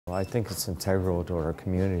Well, I think it's integral to our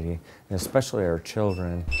community, and especially our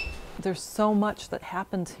children. There's so much that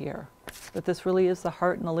happens here, that this really is the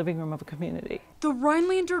heart and the living room of a community. The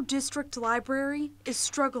Rhinelander District Library is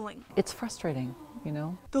struggling. It's frustrating, you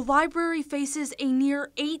know. The library faces a near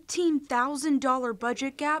 $18,000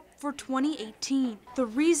 budget gap for 2018. The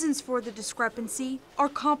reasons for the discrepancy are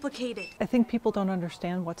complicated. I think people don't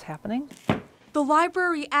understand what's happening. The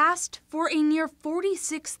library asked for a near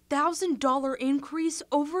 $46,000 increase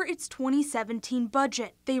over its 2017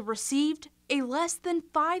 budget. They received a less than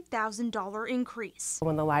 $5,000 increase.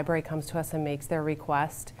 When the library comes to us and makes their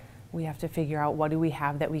request, we have to figure out what do we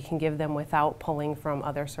have that we can give them without pulling from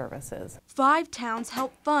other services. 5 towns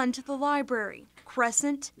help fund the library: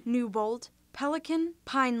 Crescent, Newbold, Pelican,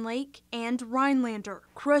 Pine Lake, and Rhinelander.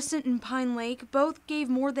 Crescent and Pine Lake both gave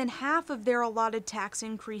more than half of their allotted tax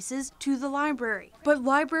increases to the library. But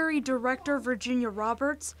Library Director Virginia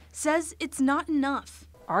Roberts says it's not enough.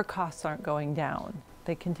 Our costs aren't going down.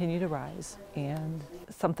 They continue to rise, and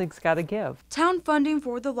something's got to give. Town funding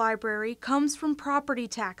for the library comes from property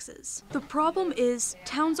taxes. The problem is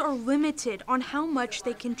towns are limited on how much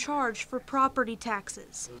they can charge for property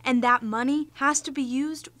taxes, and that money has to be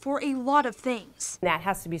used for a lot of things. That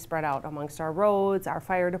has to be spread out amongst our roads, our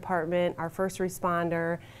fire department, our first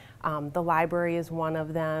responder. The library is one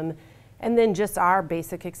of them. And then just our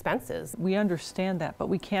basic expenses. We understand that, but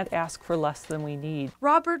we can't ask for less than we need.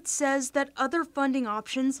 Roberts says that other funding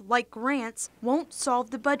options, like grants, won't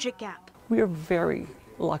solve the budget gap. We are very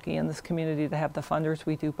lucky in this community to have the funders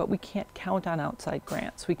we do, but we can't count on outside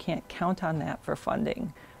grants. We can't count on that for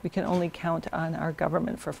funding. We can only count on our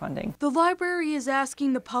government for funding. The library is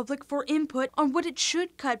asking the public for input on what it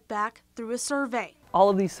should cut back through a survey. All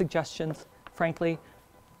of these suggestions, frankly,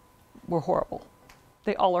 were horrible.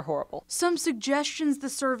 They all are horrible. Some suggestions the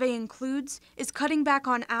survey includes is cutting back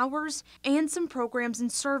on hours and some programs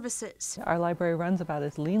and services. Our library runs about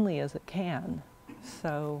as leanly as it can.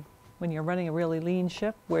 So when you're running a really lean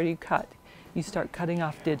ship, where do you cut? You start cutting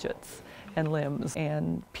off digits and limbs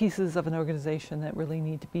and pieces of an organization that really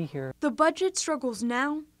need to be here. The budget struggles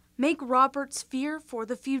now make Roberts fear for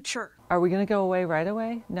the future. Are we going to go away right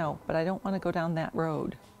away? No, but I don't want to go down that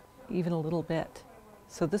road, even a little bit.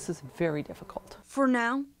 So this is very difficult. For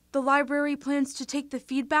now, the library plans to take the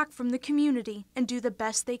feedback from the community and do the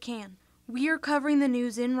best they can. We are covering the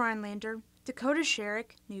news in Rhinelander. Dakota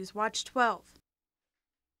Sherrick, Newswatch 12.